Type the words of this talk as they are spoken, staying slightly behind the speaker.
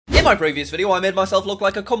In my previous video, I made myself look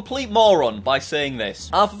like a complete moron by saying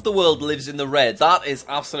this. Half of the world lives in the red. That is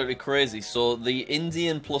absolutely crazy. So the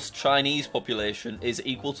Indian plus Chinese population is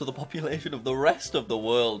equal to the population of the rest of the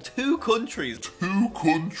world. Two countries.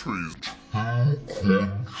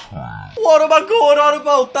 What am I going on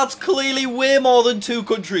about? That's clearly way more than 2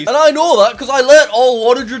 countries. And I know that because I learnt all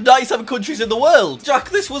 197 countries in the world.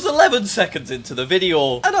 Jack, this was 11 seconds into the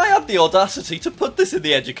video. And I had the audacity to put this in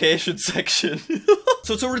the education section.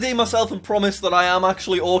 So to redeem myself and promise that I am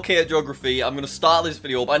actually okay at geography, I'm going to start this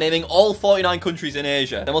video by naming all 49 countries in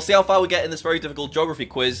Asia. Then we'll see how far we get in this very difficult geography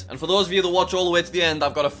quiz. And for those of you that watch all the way to the end,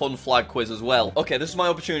 I've got a fun flag quiz as well. Okay, this is my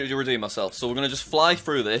opportunity to redeem myself. So we're going to just fly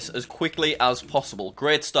through this as quickly as possible.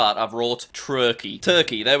 Great start. I've wrote Turkey.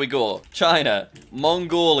 Turkey, there we go. China,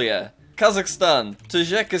 Mongolia, Kazakhstan,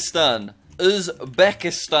 Tajikistan,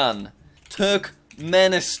 Uzbekistan,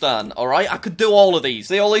 Turkmenistan. Alright, I could do all of these.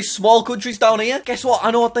 See all these small countries down here? Guess what?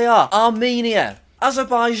 I know what they are. Armenia,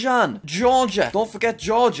 Azerbaijan, Georgia. Don't forget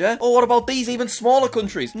Georgia. Oh, what about these even smaller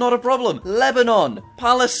countries? Not a problem. Lebanon,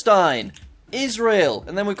 Palestine, Israel.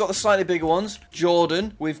 And then we've got the slightly bigger ones.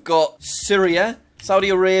 Jordan. We've got Syria, Saudi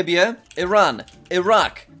Arabia, Iran,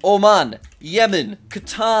 Iraq, Oman, Yemen,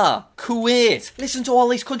 Qatar, Kuwait. Listen to all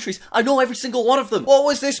these countries. I know every single one of them. What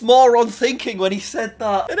was this moron thinking when he said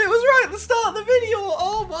that? And it was right at the start of the video.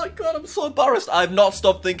 Oh my god, I'm so embarrassed. I've not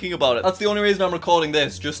stopped thinking about it. That's the only reason I'm recording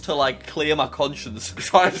this, just to like clear my conscience.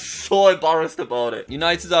 Because I'm so embarrassed about it.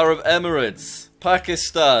 United Arab Emirates,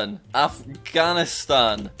 Pakistan,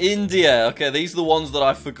 Afghanistan, India. Okay, these are the ones that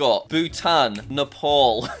I forgot. Bhutan,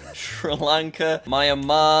 Nepal, Sri Lanka,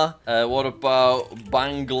 Myanmar. What about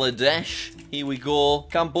Bangladesh? Here we go.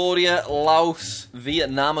 Cambodia, Laos,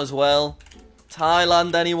 Vietnam as well.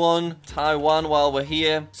 Thailand, anyone? Taiwan while we're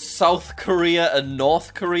here. South Korea and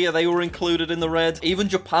North Korea, they were included in the red. Even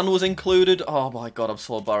Japan was included. Oh my god, I'm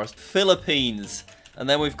so embarrassed. Philippines. And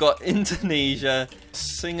then we've got Indonesia,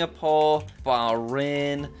 Singapore,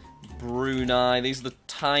 Bahrain, Brunei. These are the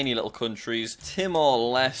tiny little countries.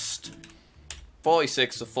 Timor-Leste,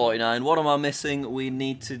 46 to 49. What am I missing? We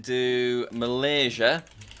need to do Malaysia.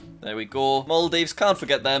 There we go. Maldives, can't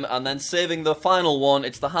forget them. And then saving the final one.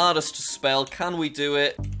 It's the hardest to spell. Can we do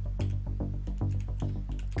it?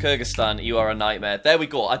 Kyrgyzstan, you are a nightmare. There we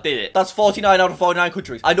go, I did it. That's 49 out of 49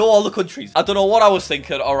 countries. I know all the countries. I don't know what I was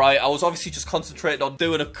thinking, alright. I was obviously just concentrating on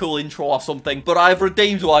doing a cool intro or something, but I've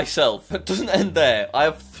redeemed myself. It doesn't end there. I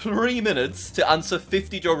have 3 minutes to answer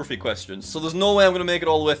 50 geography questions, so there's no way I'm going to make it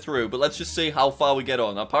all the way through, but let's just see how far we get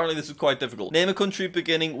on. Apparently this is quite difficult. Name a country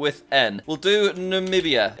beginning with N. We'll do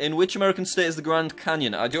Namibia. In which American state is the Grand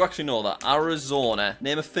Canyon? I do actually know that. Arizona.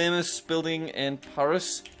 Name a famous building in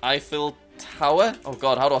Paris. Eiffel Tower? Oh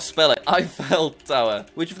god, how do I spell it? Eiffel Tower.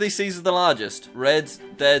 Which of these seas is the largest? Red,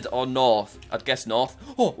 Dead, or North? I'd guess North.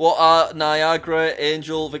 Oh, what are Niagara,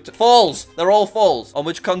 Angel, Victor... Falls! They're all falls. On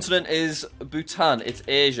which continent is Bhutan? It's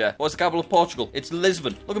Asia. What's the capital of Portugal? It's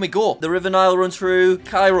Lisbon. Look at me go. The River Nile runs through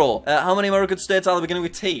Cairo. How many American states are there beginning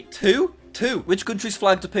with T? 2? 2. Which country's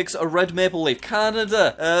flag depicts a red maple leaf?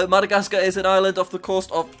 Canada. Madagascar is an island off the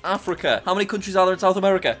coast of Africa. How many countries are there in South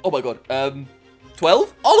America? Oh my god.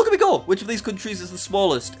 12? Oh, look at me go! Which of these countries is the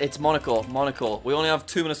smallest? It's Monaco. Monaco. We only have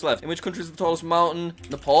 2 minutes left. In which country is the tallest mountain?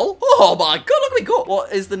 Nepal? Oh my god, look at me go!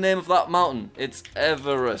 What is the name of that mountain? It's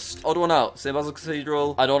Everest. Odd one out. St. Basil's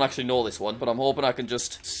Cathedral. I don't actually know this one, but I'm hoping I can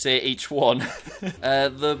just say each one.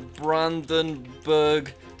 The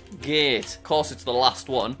Brandenburg Gate. Of course, it's the last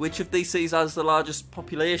one. Which of these cities has the largest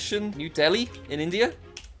population? New Delhi in India?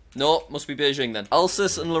 No, must be Beijing then.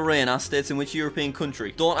 Alsace and Lorraine are states in which European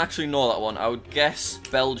country? Don't actually know that one. I would guess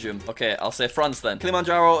Belgium. Okay, I'll say France then.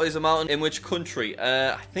 Kilimanjaro is a mountain in which country?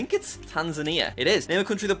 I think it's Tanzania. It is. Name a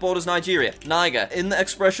country that borders Nigeria. Niger. In the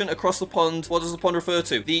expression across the pond, what does the pond refer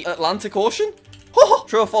to? The Atlantic Ocean? Oh,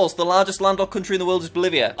 true or false? The largest landlocked country in the world is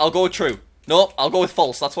Bolivia. I'll go with true. No, I'll go with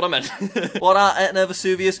false. That's what I meant. What are Etna,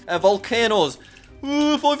 Vesuvius, volcanoes?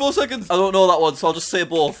 44 seconds. I don't know that one, so I'll just say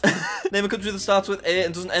both. Name a country that starts with A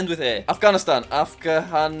and doesn't end with A. Afghanistan.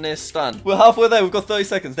 Afghanistan. We're halfway there. We've got 30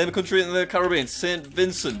 seconds. Name a country in the Caribbean. St.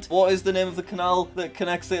 Vincent. What is the name of the canal that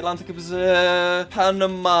connects the Atlantic and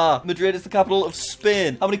Panama? Madrid is the capital of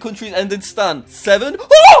Spain. How many countries end in stan? 7?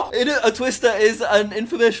 Oh! A twister is an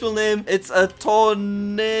informational name. It's a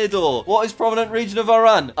tornado. What is prominent region of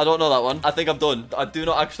Iran? I don't know that one. I think I'm done. I do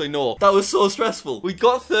not actually know. That was so stressful. We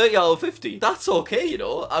got 30 out of 50. That's okay. okay, you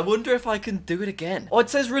know. I wonder if I can do it again. Oh, it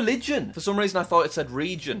says religion. For some reason, I thought it said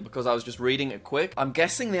region because I was just reading it quick. I'm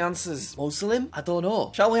guessing the answer's Muslim? I don't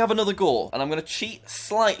know. Shall we have another go? And I'm going to cheat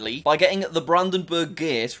slightly by getting the Brandenburg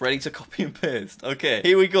Gate ready to copy and paste. Okay,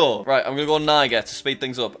 here we go. Right, I'm going to go Niger to speed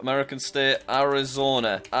things up. American state,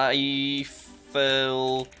 Arizona.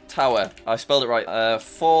 Eiffel Tower. I spelled it right.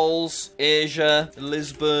 Falls, Asia,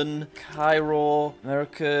 Lisbon, Cairo,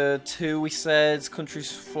 America 2, we said.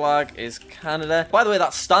 Country's flag is Canada. By the way,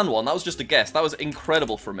 that Stan one, that was just a guess. That was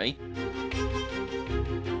incredible for me.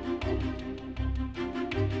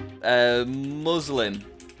 Muslim.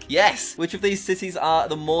 Yes! Which of these cities are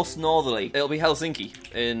the most northerly? It'll be Helsinki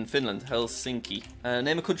in Finland. Helsinki.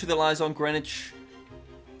 Name a country that lies on Greenwich.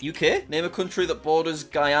 UK? Name a country that borders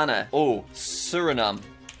Guyana. Oh, Suriname.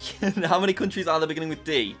 How many countries are there beginning with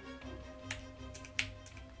D?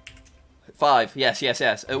 5. Yes, yes,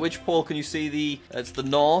 yes. At which pole can you see the... It's the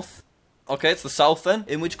north. Okay, it's the south then.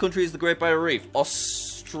 In which country is the Great Barrier Reef?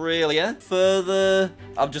 Australia. Further...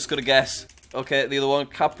 I'm just gonna guess. Okay, the other one,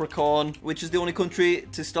 Capricorn. Which is the only country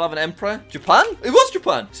to still have an emperor? Japan? It was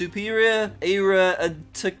Japan! Superior, Era, and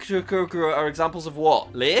Tikukura are examples of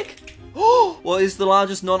what? Lake? Oh! What is the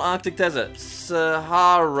largest non-Arctic desert?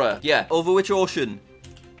 Sahara. Yeah. Over which ocean?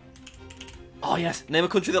 Oh, yes. Name a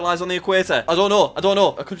country that lies on the equator. I don't know. I don't know.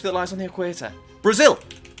 A country that lies on the equator. Brazil!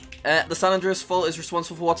 The San Andreas Fault is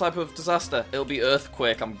responsible for what type of disaster? It'll be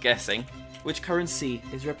earthquake, I'm guessing. Which currency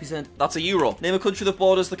is represented? That's a euro. Name a country that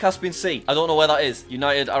borders the Caspian Sea. I don't know where that is.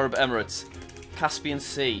 United Arab Emirates. Caspian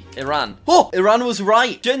Sea. Iran. Oh, Iran was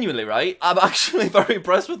right. Genuinely right. I'm actually very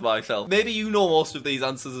impressed with myself. Maybe you know most of these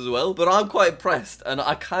answers as well, but I'm quite impressed. And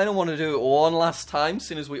I kind of want to do it one last time,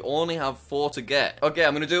 seeing as we only have 4 to get. Okay,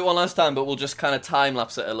 I'm going to do it one last time, but we'll just kind of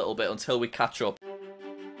time-lapse it a little bit until we catch up.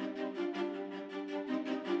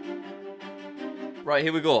 Right,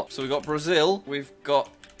 here we go. So we've got Brazil. We've got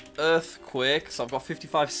earthquake, so I've got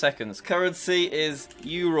 55 seconds. Currency is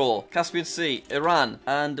euro. Caspian Sea, Iran,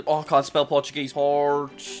 and oh, I can't spell Portuguese.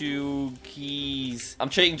 Portuguese. I'm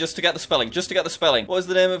cheating just to get the spelling. Just to get the spelling. What is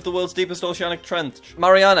the name of the world's deepest oceanic trench?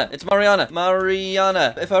 Mariana. It's Mariana.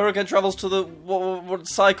 Mariana. If a hurricane travels to the what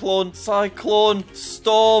cyclone,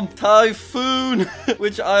 storm, typhoon.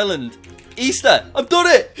 Which island? Easter. I've done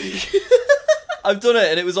it. I've done it,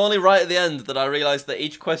 and it was only right at the end that I realised that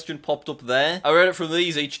each question popped up there. I read it from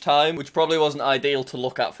these each time, which probably wasn't ideal to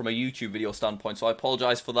look at from a YouTube video standpoint, so I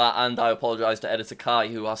apologise for that, and I apologise to editor Kai,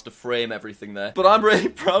 who has to frame everything there. But I'm really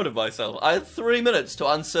proud of myself. I had 3 minutes to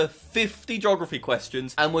answer 50 geography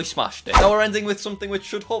questions, and we smashed it. Now we're ending with something which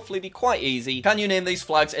should hopefully be quite easy. Can you name these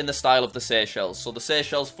flags in the style of the Seychelles? So the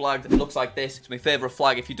Seychelles flag, it looks like this. It's my favourite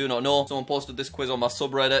flag if you do not know. Someone posted this quiz on my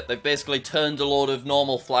subreddit. They've basically turned a load of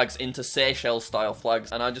normal flags into Seychelles style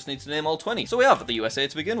flags, and I just need to name all 20. So we have the USA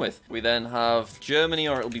to begin with. We then have Germany,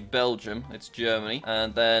 or it'll be Belgium. It's Germany.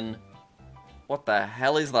 And then, what the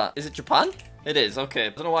hell is that? Is it Japan? It is, okay. I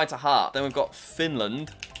don't know why it's a heart. Then we've got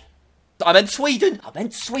Finland. I meant Sweden! I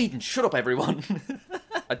meant Sweden! Shut up, everyone!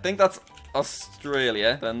 I think that's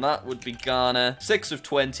Australia. Then that would be Ghana. 6 of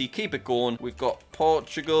 20. Keep it going. We've got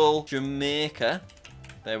Portugal, Jamaica.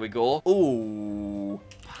 There we go. Ooh.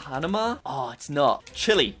 Panama? Oh, it's not.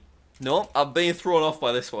 Chile. No, I'm being thrown off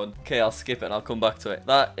by this one. Okay, I'll skip it and I'll come back to it.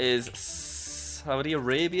 That is Saudi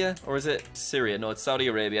Arabia? Or is it Syria? No, it's Saudi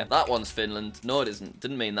Arabia. That one's Finland. No, it isn't.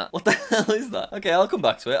 Didn't mean that. What the hell is that? Okay, I'll come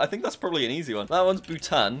back to it. I think that's probably an easy one. That one's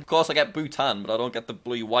Bhutan. Of course, I get Bhutan, but I don't get the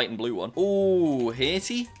blue, white and blue one. Ooh,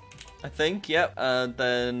 Haiti? I think, yep. And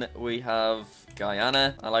then we have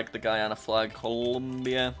Guyana. I like the Guyana flag.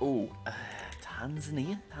 Colombia. Ooh,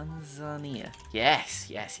 Tanzania. Yes.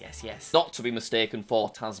 Not to be mistaken for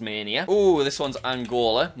Tasmania. Oh, this one's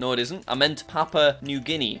Angola. No, it isn't. I meant Papua New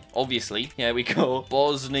Guinea, obviously. Here we go.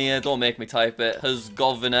 Bosnia. Don't make me type it.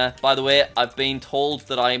 Herzegovina. By the way, I've been told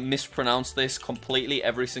that I mispronounce this completely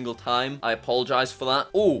every single time. I apologize for that.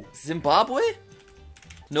 Oh, Zimbabwe?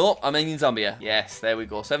 No, I'm in Zambia. Yes, there we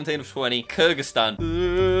go. 17 of 20. Kyrgyzstan.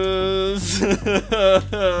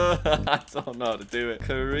 I don't know how to do it.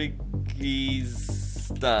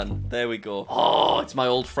 Kyrgyzstan. There we go. Oh, it's my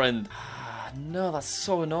old friend. No, that's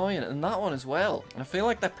so annoying. And that one as well. I feel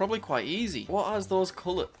like they're probably quite easy. What has those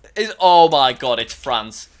colours? Oh my god, it's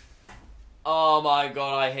France. Oh my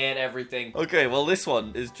god, I hate everything. Okay, well this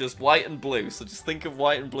one is just white and blue. So just think of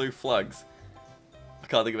white and blue flags. I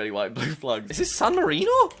can't think of any white and blue flags. Is this San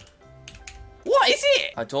Marino? What is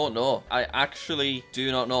it? I don't know. I actually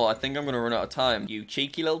do not know. I think I'm going to run out of time. You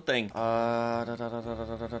cheeky little thing. What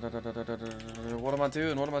am I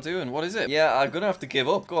doing? What am I doing? What is it? Yeah, I'm going to have to give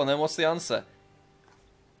up. Go on then. What's the answer?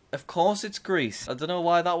 Of course it's Greece. I don't know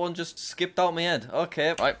why that one just skipped out my head.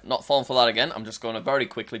 Okay, right, not falling for that again. I'm just going to very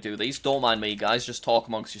quickly do these. Don't mind me, guys. Just talk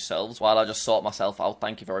amongst yourselves while I just sort myself out.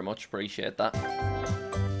 Thank you very much. Appreciate that.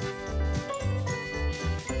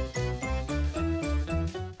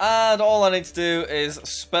 And all I need to do is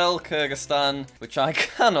spell Kyrgyzstan, which I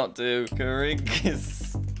cannot do. Kyrgyz.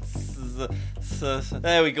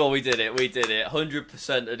 There we go, we did it.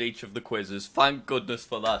 100% at each of the quizzes. Thank goodness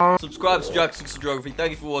for that. Subscribe to JackSucksAtGeography.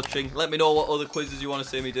 Thank you for watching. Let me know what other quizzes you want to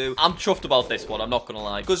see me do. I'm chuffed about this one, I'm not gonna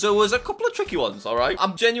lie. Because there was a couple of tricky ones, alright?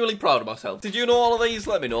 I'm genuinely proud of myself. Did you know all of these?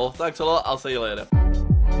 Let me know. Thanks a lot. I'll see you later.